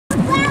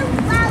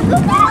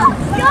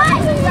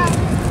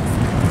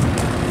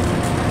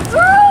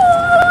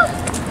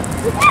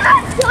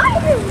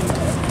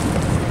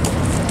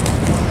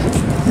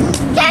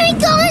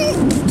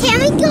Can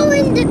we go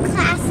into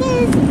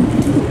classes?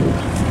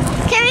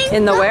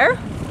 In the where?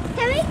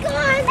 Can we go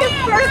into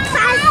first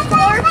class,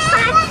 fourth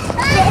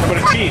class? Put a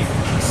cheese.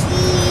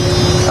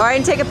 All right,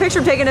 and take a picture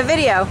of taking a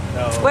video.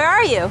 No. Where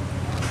are you?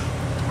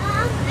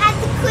 At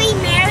the Queen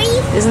Mary.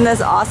 Isn't this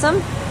awesome?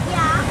 Yeah.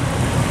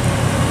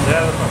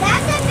 Yeah,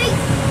 That's a big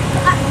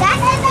poster.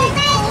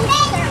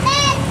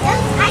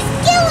 I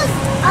still was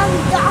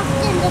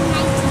docked in the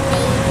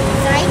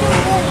 1980s. I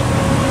don't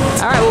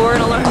really. All right, well, we're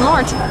gonna learn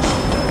more.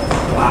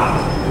 wow,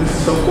 this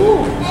is so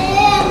cool. This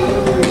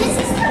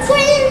is the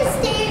Grand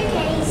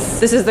Staircase.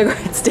 This is the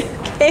Great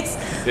Staircase,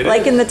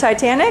 like in the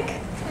Titanic. No.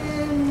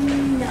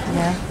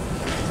 Yeah.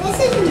 This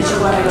is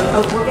not.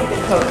 Oh, we'll get the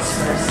coats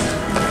first.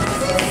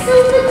 This is so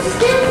much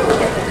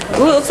different.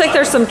 Ooh, it looks like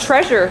there's some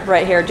treasure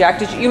right here, Jack.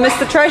 Did you miss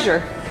the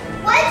treasure?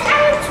 What's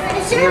our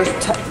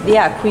treasure?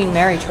 Yeah, Queen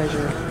Mary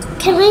treasure.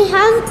 Can I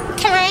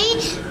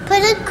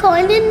put a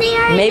coin in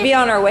there? Maybe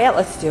on our way out.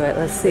 Let's do it.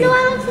 Let's see. No,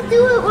 I want to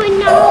do it right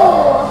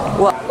now.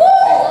 Well,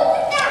 Whoa, look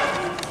at that.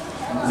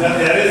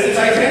 That is the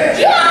Titanic?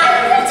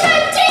 Yeah, the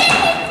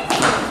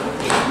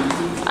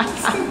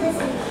Titanic.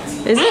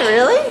 is it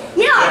really?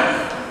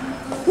 Yeah.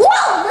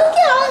 Whoa, look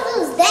at all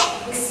those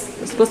decks.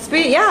 It's supposed to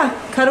be, yeah.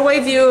 Cutaway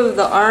view of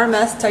the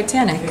RMS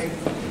Titanic.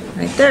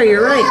 Right there,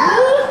 you're right.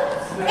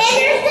 And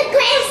there's the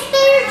Grand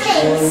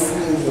Staircase.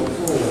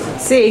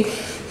 See?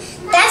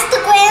 That's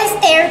the Grand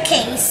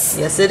Staircase.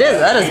 Yes, it is.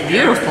 That is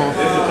beautiful.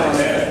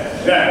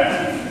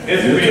 Yeah,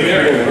 it's Queen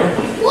Mary.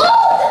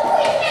 Whoa, the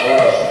Queen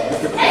Mary.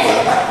 That's the Queen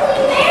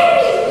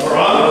Mary. We're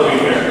on the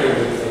Queen Mary.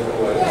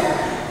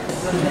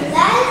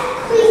 That is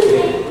Queen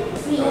Mary.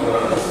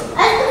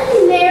 That's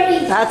Queen Mary.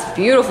 That's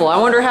beautiful. I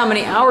wonder how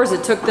many hours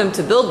it took them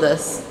to build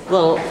this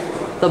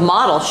the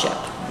model ship.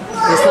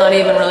 It's not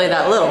even really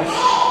that little.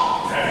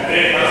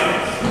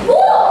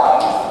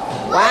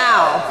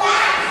 Wow.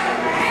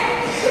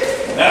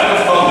 That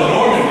was called the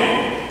Normandy.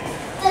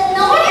 The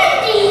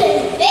Normandy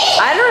is big.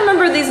 I don't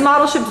remember these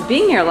model ships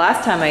being here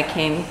last time I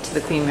came to the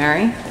Queen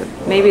Mary. But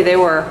maybe they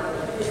were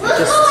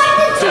just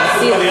didn't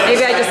see them.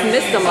 Maybe I just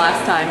missed them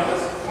last time.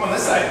 Come on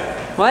this side.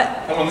 What?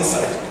 Come on this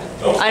side.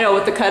 Oh. I know,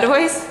 with the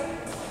cutaways.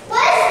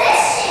 What is this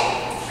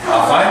ship?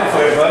 I'll find it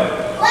for you, bud.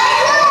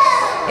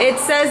 It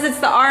says it's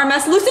the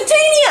RMS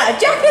Lusitania.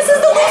 Jack, this is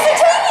the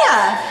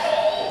Lusitania.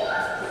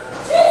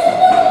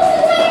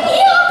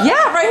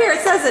 Yeah, right here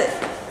it says it.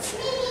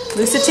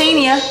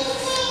 Lusitania.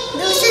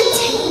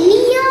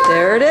 Lusitania?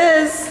 There it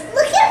is.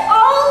 Look at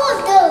all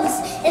of those.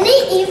 And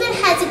it even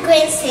has a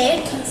Grand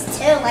Staircase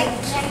too, like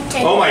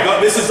Titanic. Oh my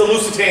God, this is the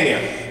Lusitania.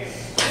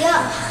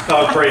 Yeah.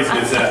 How crazy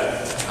is that?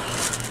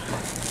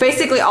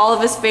 Basically all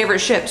of his favorite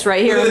ships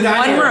right here Look in at the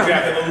one dining room, room.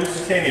 Jack, in the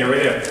Lusitania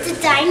right here. The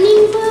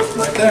dining room?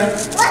 Right there.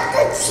 What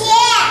the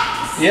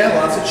chairs? Yeah,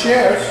 lots of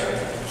chairs.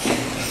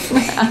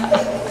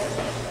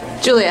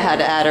 Julia had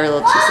to add her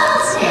little 2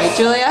 cents. Right,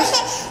 Julia?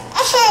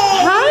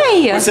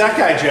 Hi. What's that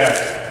guy, Jack?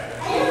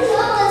 I don't know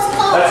what's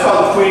called. That's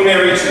called the Queen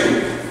Mary 2. It's a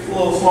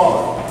little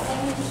smaller.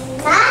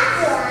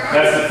 That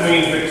That's the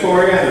Queen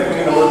Victoria and the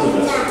Queen Elizabeth.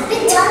 one.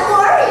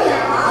 Victoria.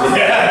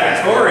 Yeah,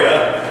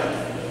 Victoria.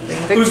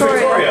 Who's Victoria.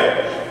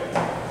 Victoria?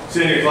 She's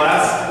in your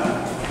class?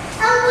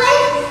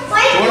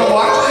 Why You do wanna we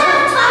watch not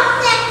have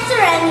top decks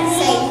or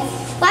anything?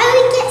 Why do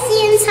we get to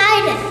see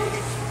inside it?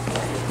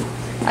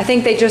 I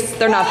think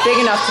they're not big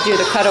enough to do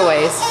the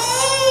cutaways.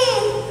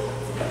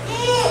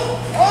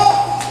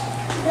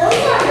 Those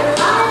are a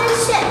lot of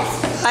ships.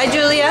 Hi,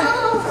 Julia.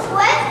 Oh,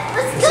 what?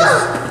 Let's go.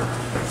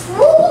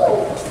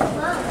 Woo.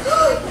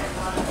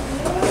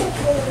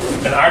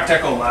 An Art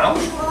Deco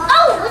lounge?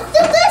 Oh, what's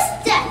the list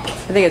deck?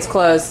 I think it's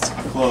closed.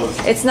 Closed.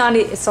 It's not.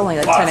 It's only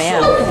like 10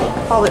 a.m.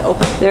 Wow. Probably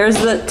open. There's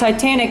the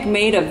Titanic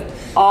made of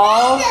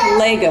all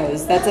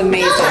Legos. That's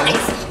amazing.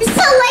 It's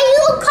a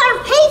Lego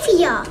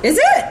Carpathia. Is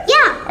it?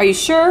 Yeah. Are you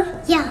sure?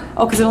 Yeah.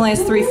 Oh, because it only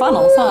has 3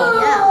 funnels, huh?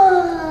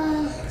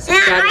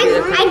 Yeah. gotta be the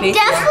I Carpathia.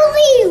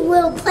 definitely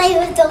will play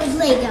with those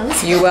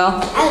Legos. You will?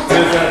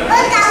 There's a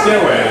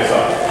stairway I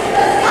saw.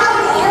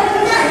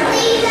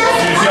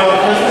 Did you see all the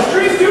Christmas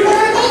trees, too?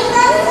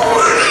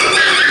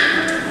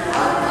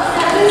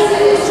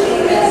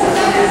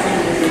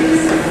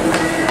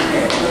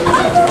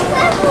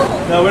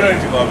 No, we don't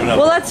need to go up and up.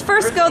 Well, let's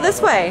first go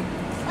this way.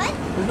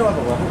 There's no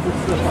other level.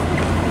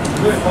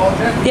 Good, Paul,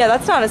 Jack. Yeah,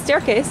 that's not a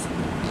staircase.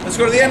 Let's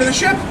go to the end of the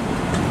ship.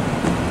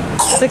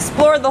 Let's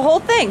explore the whole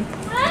thing.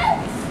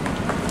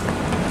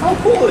 How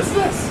cool is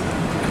this?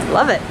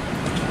 Love it.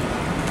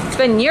 It's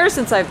been years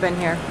since I've been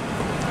here.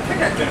 I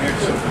think I've been here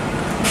too.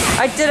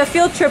 I did a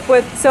field trip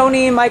with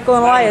Sony, Michael,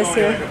 and Elias Like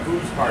here. a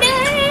booze party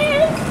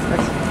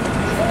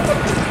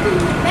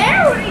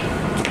Mary.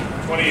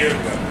 20 years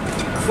ago.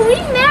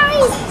 Queen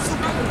Mary.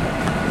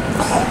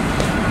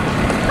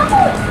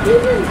 How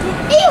even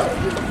big?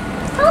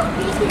 How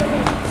big is it?